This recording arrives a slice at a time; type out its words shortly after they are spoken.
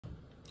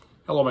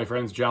Hello my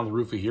friends, John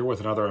LaRuffa here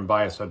with another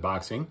Unbiased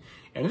unboxing.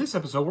 And in this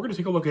episode, we're going to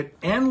take a look at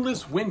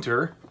Endless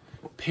Winter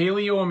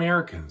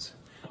Paleoamericans.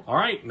 All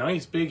right,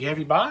 nice big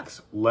heavy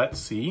box. Let's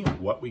see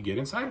what we get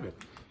inside of it.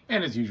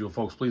 And as usual,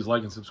 folks, please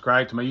like and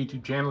subscribe to my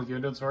YouTube channel if you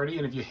haven't done so already.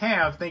 And if you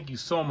have, thank you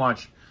so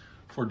much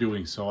for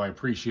doing so. I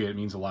appreciate it. It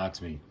means a lot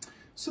to me.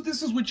 So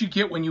this is what you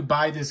get when you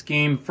buy this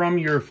game from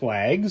your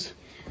flags.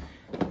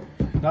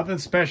 Nothing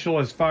special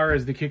as far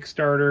as the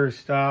Kickstarter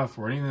stuff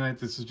or anything like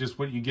this. Is just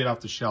what you get off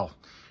the shelf.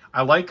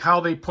 I like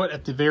how they put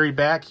at the very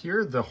back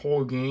here, the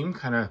whole game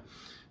kind of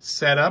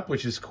set up,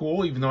 which is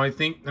cool, even though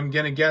I'm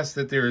going to guess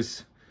that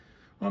there's,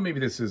 well, maybe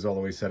this is all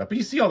the way set up. But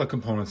you see all the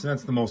components, and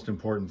that's the most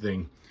important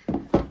thing,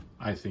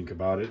 I think,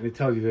 about it. And it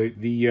tells you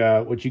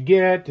the what you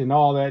get and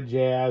all that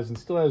jazz, and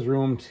still has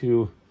room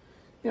to,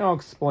 you know,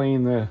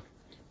 explain the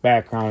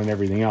background and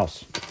everything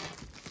else.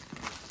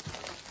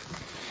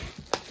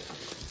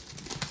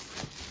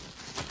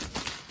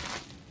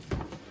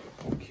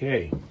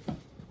 Okay.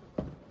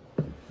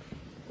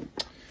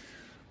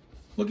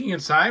 Looking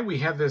inside, we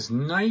have this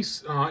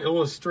nice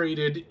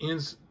illustrated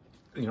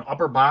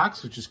upper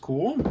box, which is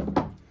cool.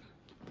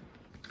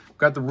 We've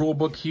got the rule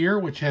book here,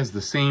 which has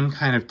the same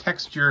kind of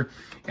texture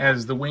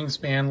as the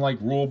Wingspan-like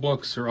rule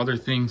books or other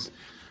things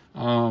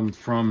from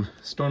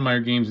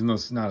Stonemaier Games, and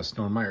this is not a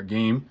Stonemaier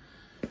game.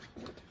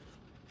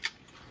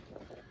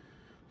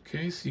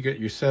 Okay, so you got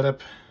your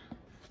setup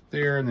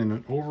there, and then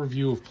an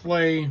overview of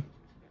play.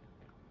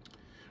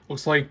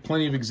 Looks like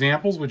plenty of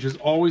examples, which is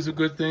always a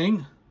good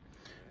thing.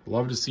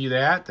 Love to see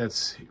that.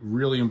 That's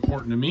really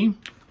important to me.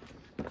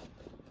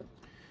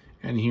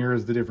 And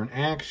here's the different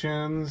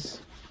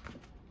actions.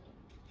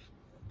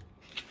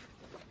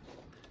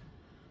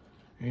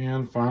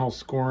 And final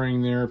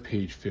scoring there,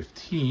 page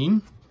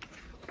 15.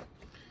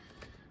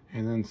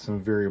 And then some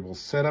variable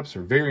setups,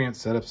 or variant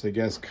setups, I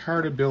guess,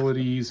 card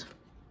abilities,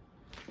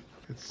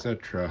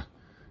 etc.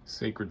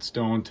 Sacred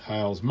stone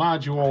tiles,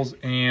 modules,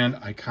 and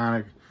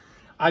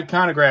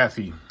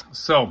iconography.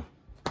 So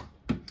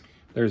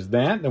there's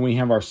that. Then we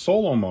have our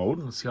solo mode.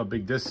 Let's see how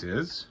big this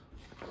is.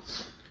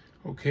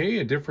 Okay,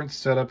 a different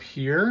setup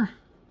here.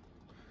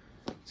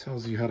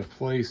 Tells you how to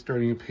play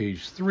starting at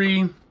page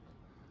 3.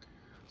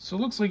 So it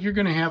looks like you're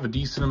going to have a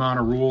decent amount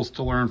of rules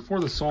to learn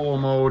for the solo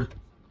mode,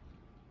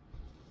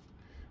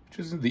 which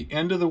isn't the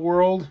end of the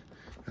world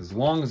as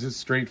long as it's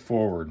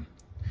straightforward.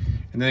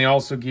 And they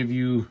also give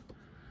you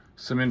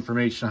some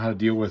information on how to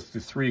deal with the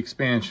 3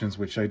 expansions,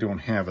 which I don't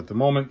have at the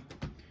moment.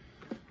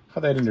 How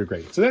that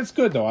integrates. So that's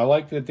good, though. I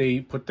like that they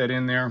put that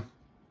in there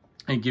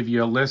and give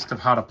you a list of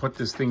how to put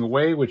this thing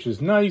away, which is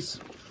nice.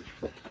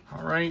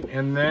 All right,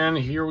 and then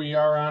here we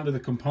are onto the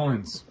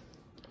components.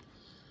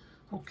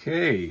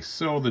 Okay,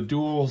 so the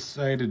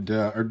dual-sided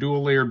or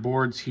dual-layered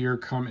boards here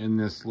come in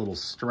this little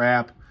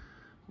strap,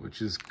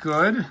 which is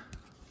good.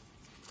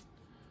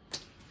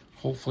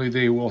 Hopefully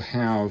they will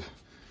have,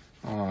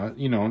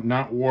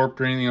 not warped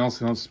or anything else.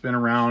 They don't spin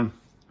around.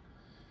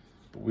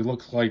 But we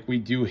look like we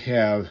do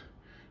have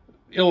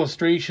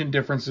illustration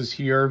differences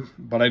here,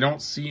 but I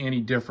don't see any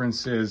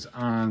differences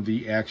on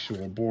the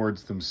actual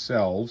boards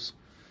themselves.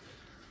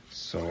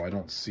 So I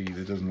don't see,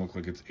 it doesn't look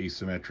like it's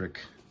asymmetric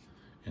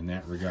in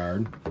that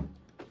regard.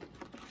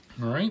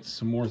 All right,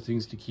 some more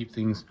things to keep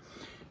things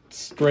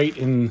straight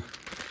in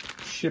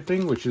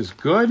shipping, which is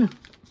good.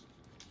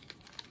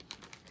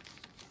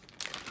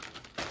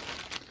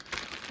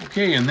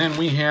 Okay, and then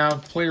we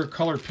have player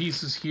color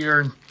pieces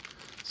here.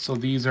 So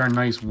these are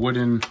nice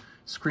wooden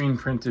screen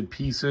printed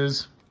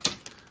pieces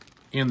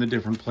in the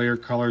different player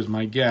colors,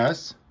 my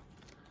guess.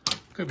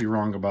 Could be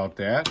wrong about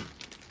that,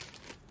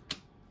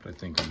 but I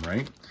think I'm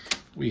right.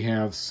 We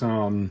have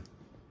some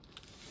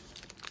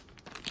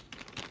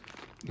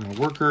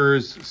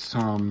workers,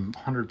 some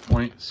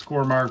 100-point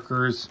score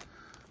markers,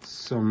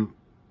 some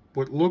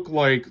what look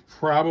like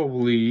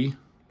probably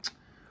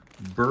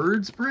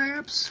birds,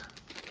 perhaps,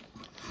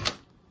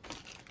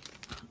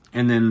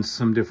 and then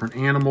some different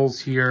animals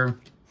here,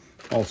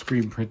 all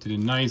screen printed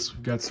and nice.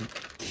 We've got some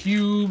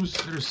cubes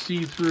that are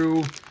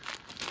see-through,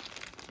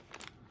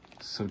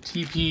 some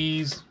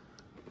TPs,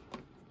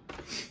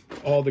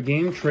 all the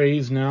game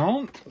trays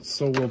now.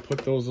 So we'll put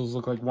those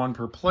look like one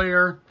per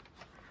player.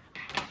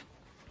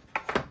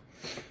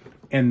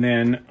 And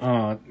then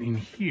in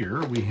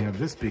here we have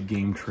this big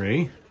game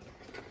tray,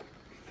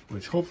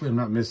 which hopefully I'm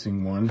not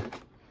missing one.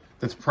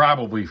 That's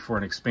probably for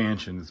an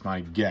expansion, it's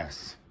my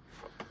guess.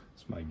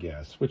 It's my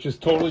guess, which is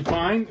totally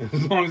fine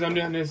as long as I'm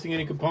not missing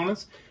any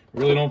components.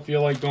 Really don't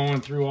feel like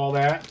going through all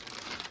that.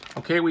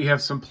 Okay, we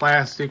have some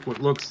plastic, what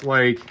looks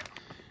like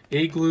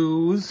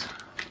igloos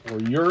or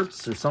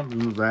yurts or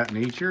something of that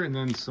nature, and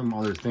then some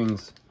other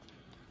things.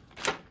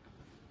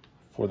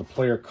 For the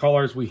player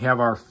colors, we have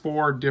our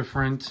 4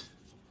 different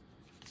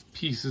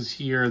pieces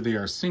here. They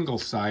are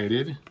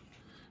single-sided.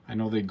 I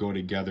know they go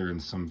together in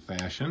some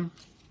fashion.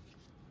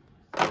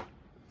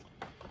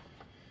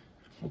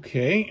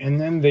 Okay,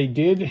 and then they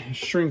did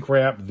shrink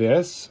wrap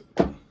this.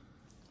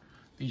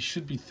 These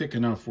should be thick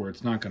enough where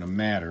it's not going to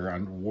matter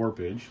on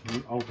warpage. Let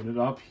me open it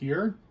up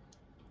here.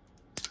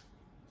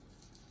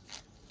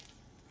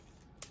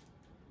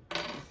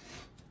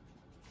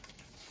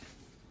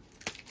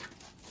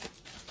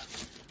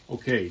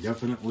 Okay,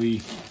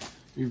 definitely.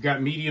 We've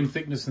got medium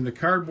thickness in the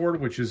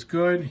cardboard, which is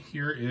good.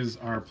 Here is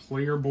our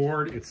player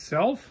board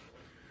itself,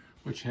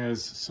 which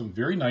has some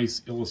very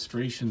nice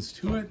illustrations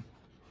to it.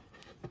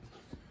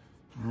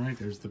 All right,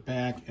 there's the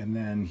back, and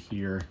then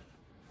here,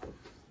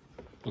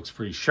 looks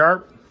pretty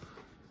sharp.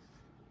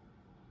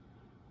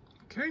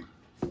 Okay.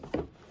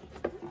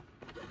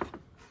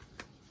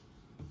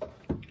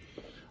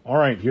 All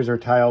right, here's our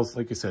tiles.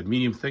 Like I said,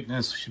 medium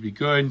thickness should be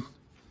good.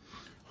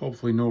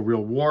 Hopefully no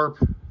real warp.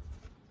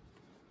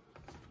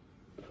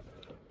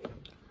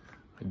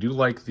 I do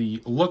like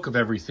the look of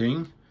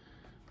everything.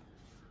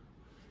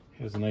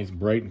 It has a nice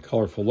bright and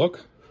colorful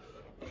look.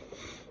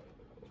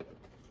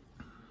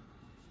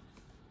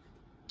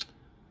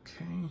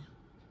 Okay.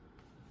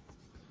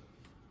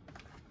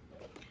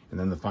 And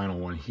then the final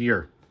one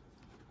here.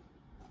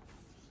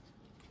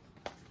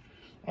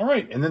 All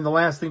right, and then the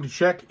last thing to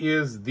check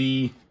is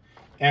the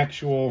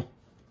actual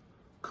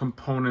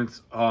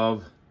components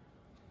of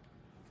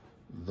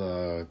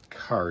the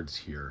cards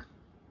here.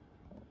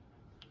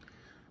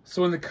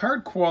 So in the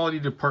card quality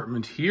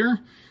department here,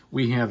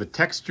 we have a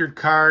textured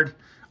card.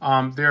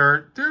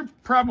 They're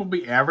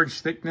probably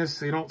average thickness.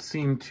 They don't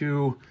seem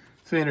too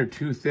thin or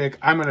too thick.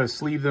 I'm going to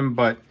sleeve them,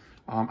 but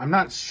I'm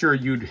not sure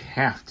you'd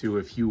have to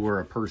if you were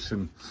a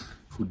person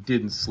who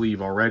didn't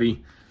sleeve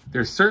already.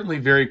 They're certainly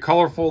very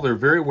colorful. They're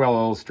very well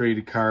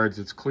illustrated cards.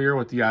 It's clear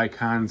what the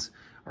icons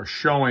are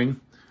showing.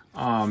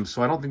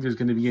 So I don't think there's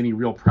going to be any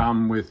real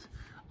problem with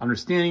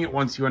understanding it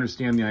once you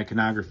understand the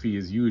iconography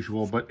as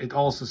usual, but it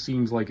also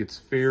seems like it's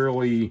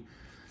fairly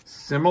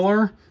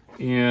similar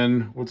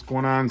in what's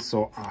going on,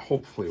 so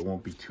hopefully it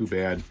won't be too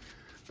bad.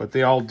 But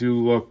they all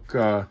do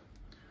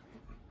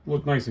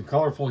look nice and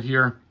colorful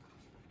here.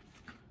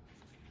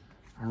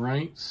 All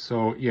right,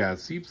 so yeah, it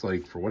seems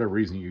like for whatever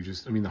reason you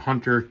just, the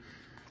hunter,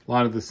 a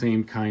lot of the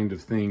same kind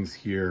of things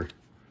here.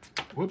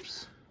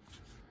 Whoops.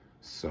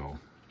 So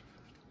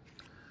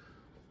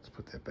let's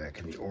put that back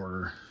in the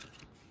order.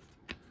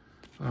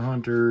 The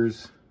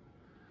hunters.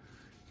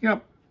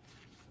 Yep.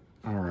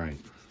 All right.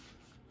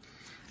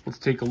 Let's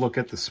take a look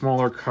at the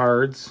smaller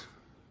cards.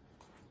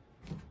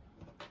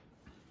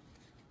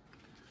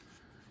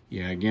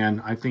 Yeah,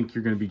 again, I think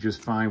you're going to be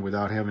just fine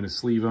without having to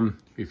sleeve them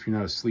if you're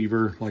not a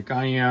sleever like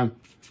I am.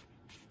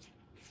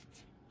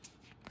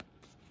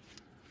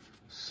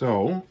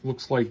 So,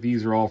 looks like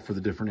these are all for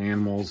the different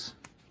animals.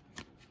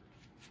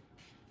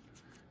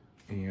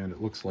 And it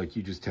looks like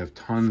you just have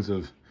tons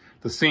of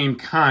the same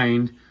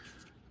kind.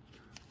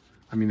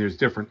 There's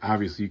different,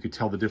 obviously you could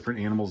tell the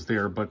different animals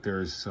there, but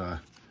there's,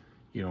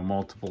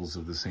 multiples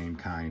of the same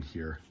kind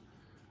here.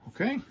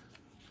 Okay.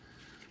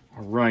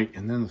 All right,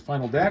 and then the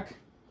final deck.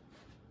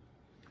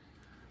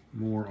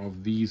 More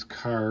of these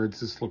cards.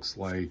 This looks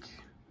like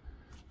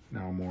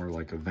now more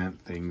like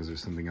event things or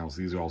something else.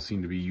 These all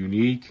seem to be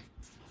unique.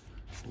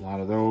 A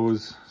lot of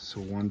those. So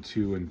 1,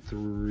 2, and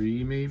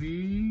 3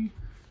 maybe.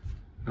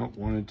 Nope,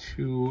 1 and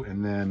 2,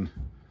 and then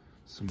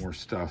some more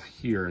stuff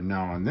here. And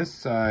now on this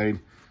side,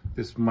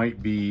 this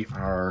might be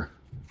our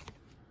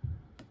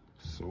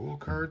solo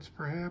cards,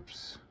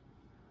 perhaps.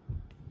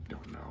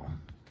 Don't know.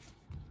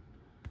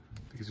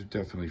 These are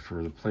definitely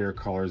for the player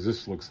colors.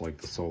 This looks like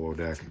the solo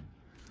deck.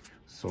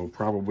 So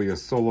probably a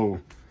solo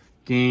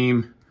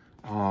game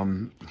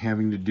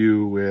having to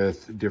do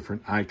with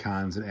different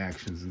icons and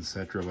actions,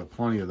 etc. But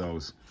plenty of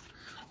those.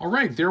 All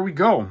right, there we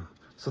go.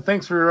 So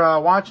thanks for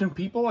watching,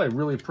 people. I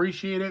really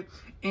appreciate it.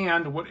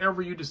 And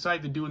whatever you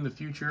decide to do in the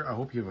future, I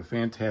hope you have a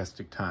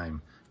fantastic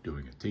time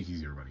doing it. Take it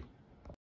easy, everybody.